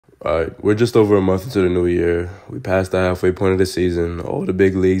All right, we're just over a month into the new year. We passed the halfway point of the season. All the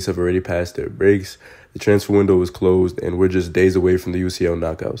big leagues have already passed their breaks. The transfer window is closed, and we're just days away from the UCL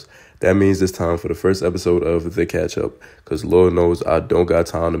knockouts. That means it's time for the first episode of The Catch Up, because Lord knows I don't got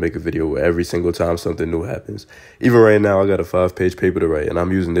time to make a video every single time something new happens. Even right now, I got a 5-page paper to write, and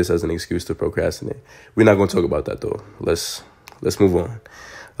I'm using this as an excuse to procrastinate. We're not going to talk about that, though. Let's move on.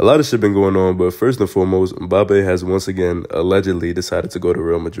 A lot of shit been going on, but first and foremost, Mbappe has once again allegedly decided to go to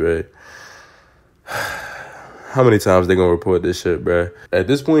Real Madrid. How many times they gonna report this shit, bruh? At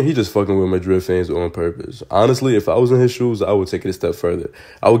this point, he just fucking with Madrid fans on purpose. Honestly, if I was in his shoes, I would take it a step further.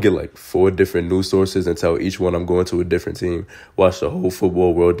 I would get like 4 different news sources and tell each one I'm going to a different team. Watch the whole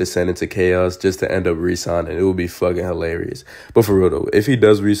football world descend into chaos just to end up re-signing. It would be fucking hilarious. But for real though, if he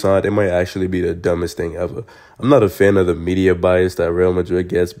does re-sign, it might actually be the dumbest thing ever. I'm not a fan of the media bias that Real Madrid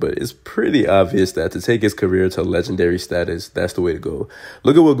gets, but it's pretty obvious that to take his career to legendary status, that's the way to go.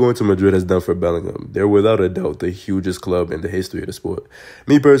 Look at what going to Madrid has done for Bellingham. They're without a doubt the hugest club in the history of the sport.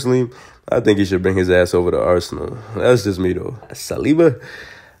 Me personally, I think he should bring his ass over to Arsenal. That's just me though. Saliba,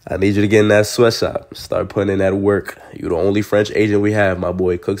 I need you to get in that sweatshop. Start putting in that work. You the only French agent we have, my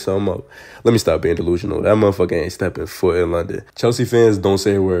boy. Cook something up. Let me stop being delusional. That motherfucker ain't stepping foot in London. Chelsea fans, don't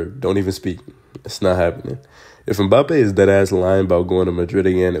say a word. Don't even speak. It's not happening. If Mbappe is deadass lying about going to Madrid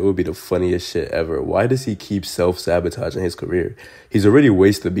again, it would be the funniest shit ever. Why does he keep self-sabotaging his career? He's already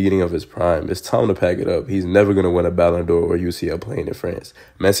wasted the beginning of his prime. It's time to pack it up. He's never going to win a Ballon d'Or or UCL playing in France.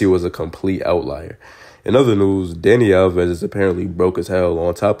 Messi was a complete outlier. In other news, Dani Alves is apparently broke as hell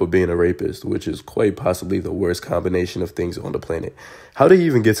on top of being a rapist, which is quite possibly the worst combination of things on the planet. How did he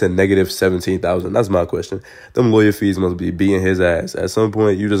even get to negative 17,000? That's my question. Them lawyer fees must be beating his ass. At some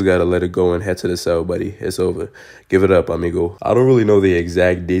point, you just gotta let it go and head to the cell, buddy. It's over. Give it up, amigo. I don't really know the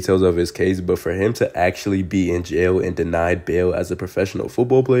exact details of his case, but for him to actually be in jail and denied bail as a professional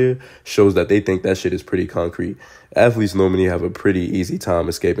football player shows that they think that shit is pretty concrete. Athletes normally have a pretty easy time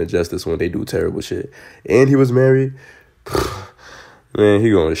escaping justice when they do terrible shit. And he was married? Man,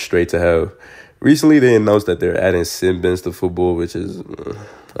 he going straight to hell. Recently, they announced that they're adding sin bins to football, which is,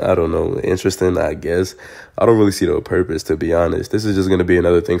 I don't know, interesting, I guess. I don't really see the purpose, to be honest. This is just going to be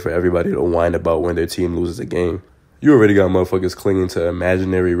another thing for everybody to whine about when their team loses a game. You already got motherfuckers clinging to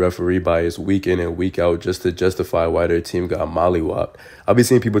imaginary referee bias week in and week out just to justify why their team got mollywopped. I'll be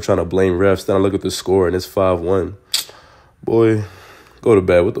seeing people trying to blame refs, then I look at the score and it's 5-1. Boy, go to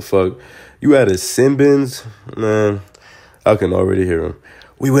bed. What the fuck? You added sin bins? Man, I can already hear him.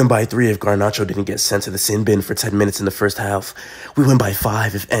 We win by 3 if Garnacho didn't get sent to the sin bin for 10 minutes in the first half. We win by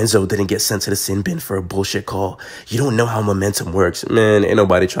 5 if Enzo didn't get sent to the sin bin for a bullshit call. You don't know how momentum works. Man, ain't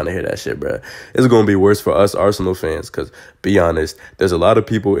nobody trying to hear that shit, bruh. It's going to be worse for us Arsenal fans because, be honest, there's a lot of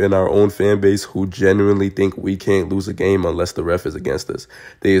people in our own fan base who genuinely think we can't lose a game unless the ref is against us.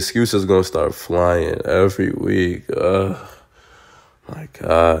 The excuse is going to start flying every week. My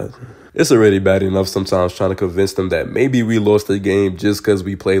God. It's already bad enough sometimes trying to convince them that maybe we lost the game just because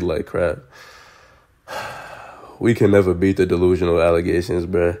we played like crap. We can never beat the delusional allegations,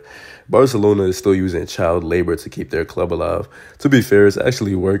 bruh. Barcelona is still using child labor to keep their club alive. To be fair, it's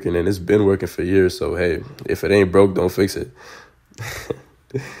actually working, and it's been working for years, so hey, if it ain't broke, don't fix it.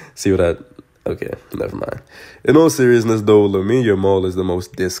 See what I... Okay, never mind. In all seriousness, though, Lamine Yamal is the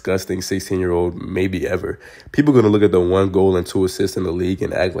most disgusting 16-year-old maybe ever. People going to look at the 1 goal and 2 assists in the league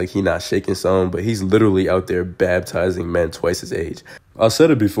and act like he not shaking some, but he's literally out there baptizing men twice his age. I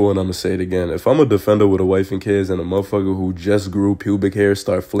said it before and I'm going to say it again. If I'm a defender with a wife and kids and a motherfucker who just grew pubic hair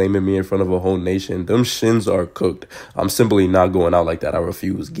start flaming me in front of a whole nation, them shins are cooked. I'm simply not going out like that. I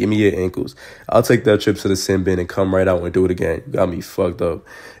refuse. Give me your ankles. I'll take that trip to the sin bin and come right out and do it again. You got me fucked up.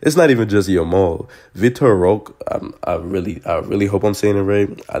 It's not even just Yamal. Vitor Roque, I really hope I'm saying it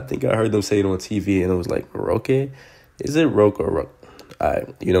right. I think I heard them say it on TV and it was like, Roque? Is it Roque or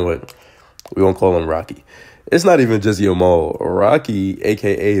Roque? You know what? We won't call him Rocky. It's not even just Yamal. Rocky,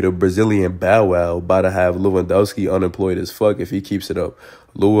 a.k.a. the Brazilian Bow Wow, about to have Lewandowski unemployed as fuck if he keeps it up.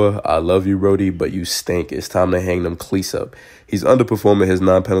 Lua, I love you, Brody, but you stink. It's time to hang them cleats up. He's underperforming his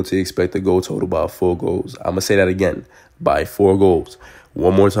non-penalty expected goal total by 4 goals. I'm going to say that again. By 4 goals.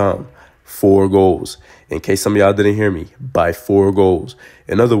 One more time. 4 goals. In case some of y'all didn't hear me, by 4 goals.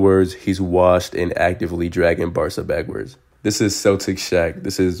 In other words, he's washed and actively dragging Barca backwards. This is Celtic Shaq.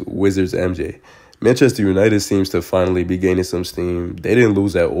 This is Wizards MJ. Manchester United seems to finally be gaining some steam. They didn't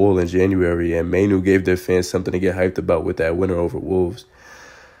lose at all in January, and Manu gave their fans something to get hyped about with that winner over Wolves.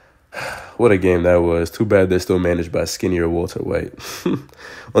 What a game that was. Too bad they're still managed by skinnier Walter White.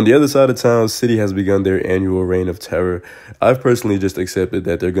 On the other side of town, City has begun their annual reign of terror. I've personally just accepted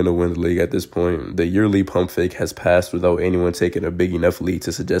that they're going to win the league at this point. The yearly pump fake has passed without anyone taking a big enough lead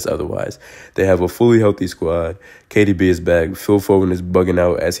to suggest otherwise. They have a fully healthy squad. KDB is back. Phil Foden is bugging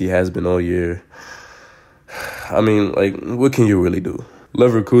out as he has been all year. I mean, what can you really do?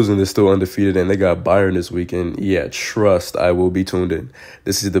 Leverkusen is still undefeated and they got Bayern this weekend. Yeah, trust, I will be tuned in.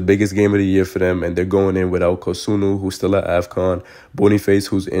 This is the biggest game of the year for them and they're going in without Kosunu, who's still at AFCON, Boniface,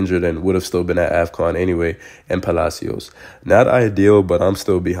 who's injured and would have still been at AFCON anyway, and Palacios. Not ideal, but I'm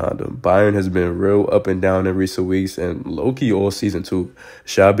still behind them. Bayern has been real up and down in recent weeks and low-key all season too.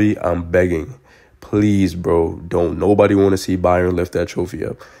 Xabi, I'm begging. Please, bro, don't nobody want to see Bayern lift that trophy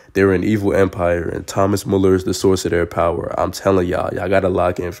up. They're an evil empire, and Thomas Muller is the source of their power. I'm telling y'all got to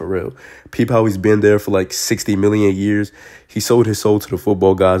lock in for real. Peep how he's been there for 60 million years. He sold his soul to the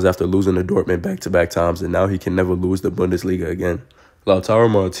football gods after losing to Dortmund back-to-back times, and now he can never lose the Bundesliga again. Lautaro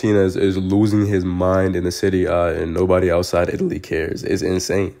Martinez is losing his mind in the Serie A, and nobody outside Italy cares. It's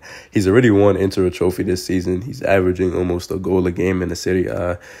insane. He's already won Inter a trophy this season. He's averaging almost a goal a game in the Serie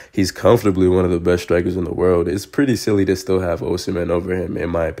A. He's comfortably one of the best strikers in the world. It's pretty silly to still have Osimhen over him,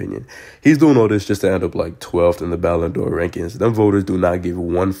 in my opinion. He's doing all this just to end up 12th in the Ballon d'Or rankings. Them voters do not give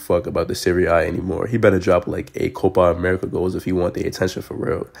one fuck about the Serie A anymore. He better drop 8 Copa America goals if he want the attention for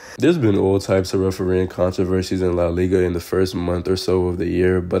real. There's been all types of refereeing controversies in La Liga in the first month or so of the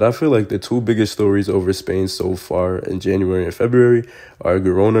year, but I feel like the two biggest stories over Spain so far in January and February are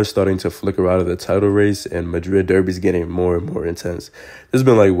Girona starting to flicker out of the title race and Madrid derbies getting more and more intense. There's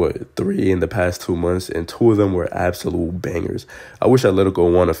been 3 in the past 2 months, and 2 of them were absolute bangers. I wish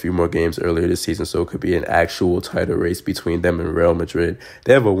Atletico won a few more games earlier this season so it could be an actual title race between them and Real Madrid.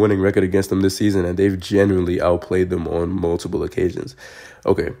 They have a winning record against them this season, and they've genuinely outplayed them on multiple occasions.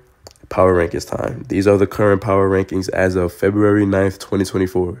 Okay. Power rankings time. These are the current power rankings as of February 9th,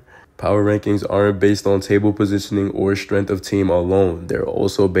 2024. Power rankings aren't based on table positioning or strength of team alone. They're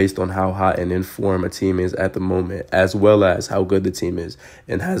also based on how hot and in form a team is at the moment, as well as how good the team is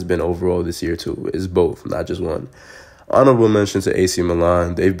and has been overall this year too. It's both, not just one. Honorable mention to AC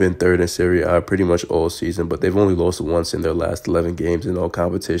Milan. They've been third in Serie A pretty much all season, but they've only lost once in their last 11 games in all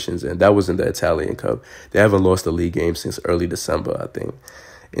competitions, and that was in the Italian Cup. They haven't lost a league game since early December, I think.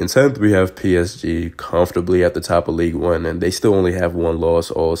 In 10th, we have PSG, comfortably at the top of League One, and they still only have 1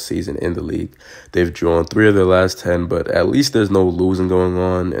 loss all season in the league. They've drawn 3 of their last 10, but at least there's no losing going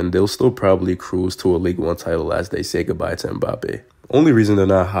on, and they'll still probably cruise to a League One title as they say goodbye to Mbappe. Only reason they're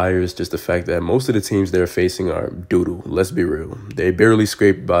not higher is just the fact that most of the teams they're facing are doo-doo, let's be real. They barely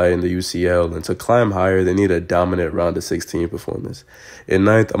scraped by in the UCL, and to climb higher, they need a dominant round of 16 performance. In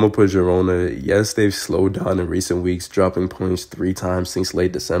 9th, I'm going to put Girona. Yes, they've slowed down in recent weeks, dropping points 3 times since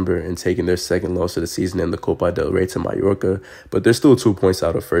late December and taking their second loss of the season in the Copa del Rey to Mallorca, but they're still 2 points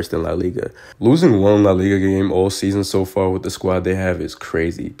out of first in La Liga. Losing 1 La Liga game all season so far with the squad they have is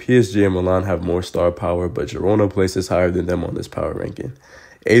crazy. PSG and Milan have more star power, but Girona places higher than them on this power ranking.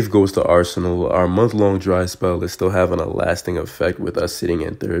 8th goes to Arsenal. Our month-long dry spell is still having a lasting effect with us sitting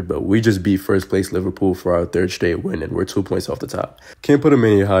in 3rd, but we just beat first place Liverpool for our 3rd straight win, and we're 2 points off the top. Can't put them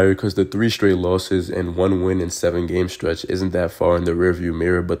any higher because the 3 straight losses and 1 win in 7 game stretch isn't that far in the rearview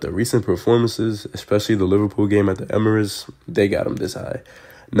mirror, but the recent performances, especially the Liverpool game at the Emirates, they got them this high.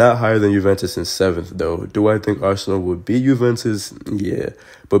 Not higher than Juventus in 7th, though. Do I think Arsenal would beat Juventus? Yeah.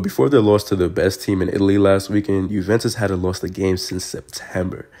 But before their loss to the best team in Italy last weekend, Juventus hadn't lost a game since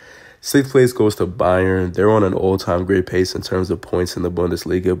September. 6th place goes to Bayern. They're on an all-time great pace in terms of points in the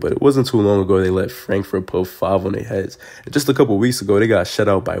Bundesliga, but it wasn't too long ago they let Frankfurt put 5 on their heads. And just a couple weeks ago, they got shut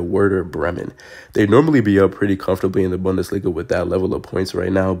out by Werder Bremen. They'd normally be up pretty comfortably in the Bundesliga with that level of points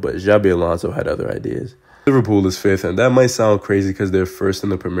right now, but Xabi Alonso had other ideas. Liverpool is 5th, and that might sound crazy because they're 1st in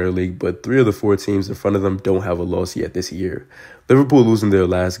the Premier League, but 3 of the 4 teams in front of them don't have a loss yet this year. Liverpool losing their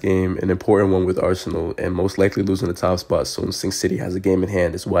last game, an important one with Arsenal, and most likely losing the top spot soon since City has a game in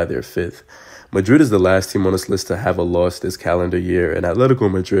hand is why they're 5th. Madrid is the last team on this list to have a loss this calendar year, and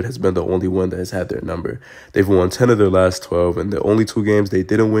Atletico Madrid has been the only one that has had their number. They've won 10 of their last 12, and the only 2 games they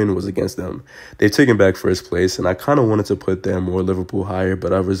didn't win was against them. They've taken back first place, and I kind of wanted to put them or Liverpool higher,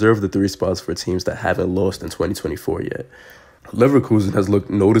 but I've reserved the 3 spots for teams that haven't lost in 2024 yet. Leverkusen has looked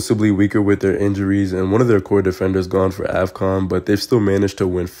noticeably weaker with their injuries and one of their core defenders gone for AFCON, but they've still managed to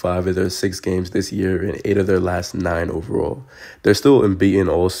win 5 of their 6 games this year and 8 of their last 9 overall. They're still unbeaten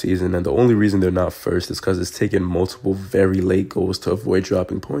all season, and the only reason they're not first is because it's taken multiple very late goals to avoid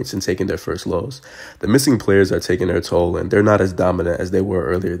dropping points and taking their first loss. The missing players are taking their toll, and they're not as dominant as they were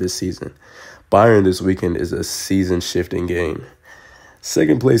earlier this season. Bayern this weekend is a season-shifting game.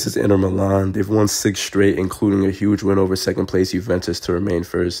 Second place is Inter Milan. They've won 6 straight, including a huge win over second place Juventus to remain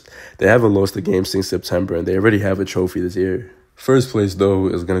first. They haven't lost a game since September, and they already have a trophy this year. First place, though,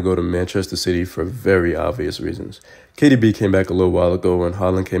 is going to go to Manchester City for very obvious reasons. KDB came back a little while ago, and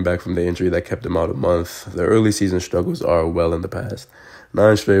Haaland came back from the injury that kept him out a month. Their early season struggles are well in the past.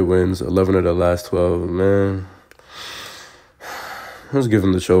 9 straight wins, 11 of the last 12. Man, let's give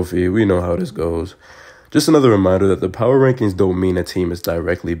them the trophy. We know how this goes. Just another reminder that the power rankings don't mean a team is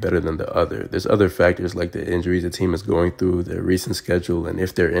directly better than the other. There's other factors like the injuries the team is going through, their recent schedule, and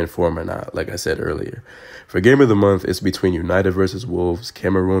if they're in form or not, like I said earlier. For Game of the Month, it's between United versus Wolves,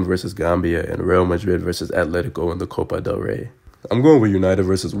 Cameroon versus Gambia, and Real Madrid versus Atletico in the Copa del Rey. I'm going with United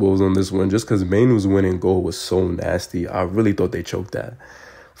versus Wolves on this one just because Mainoo's winning goal was so nasty. I really thought they choked that.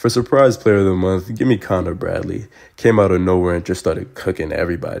 For Surprise Player of the Month, give me Connor Bradley. Came out of nowhere and just started cooking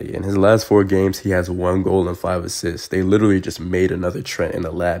everybody. In his last 4 games, he has 1 goal and 5 assists. They literally just made another Trent in the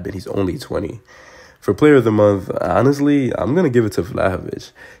lab, and he's only 20. For Player of the Month, honestly, I'm going to give it to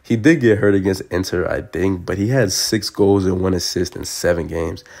Vlahovic. He did get hurt against Inter, I think, but he had 6 goals and 1 assist in 7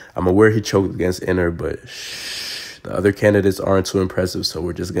 games. I'm aware he choked against Inter, but the other candidates aren't too impressive, so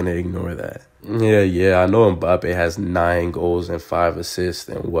we're just going to ignore that. Yeah, I know Mbappe has 9 goals and 5 assists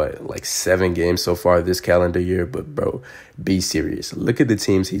in 7 games so far this calendar year, but bro, be serious. Look at the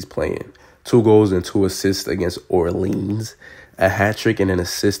teams he's playing. 2 goals and 2 assists against Orleans, a hat-trick and an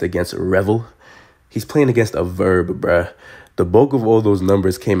assist against Revel. He's playing against a Verb, bruh. The bulk of all those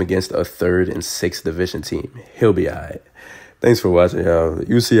numbers came against a 3rd and 6th division team. He'll be alright. Thanks for watching, y'all.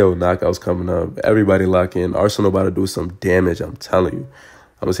 UCL knockouts coming up. Everybody lock in. Arsenal about to do some damage, I'm telling you.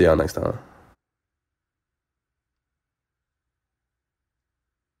 I'm going to see y'all next time.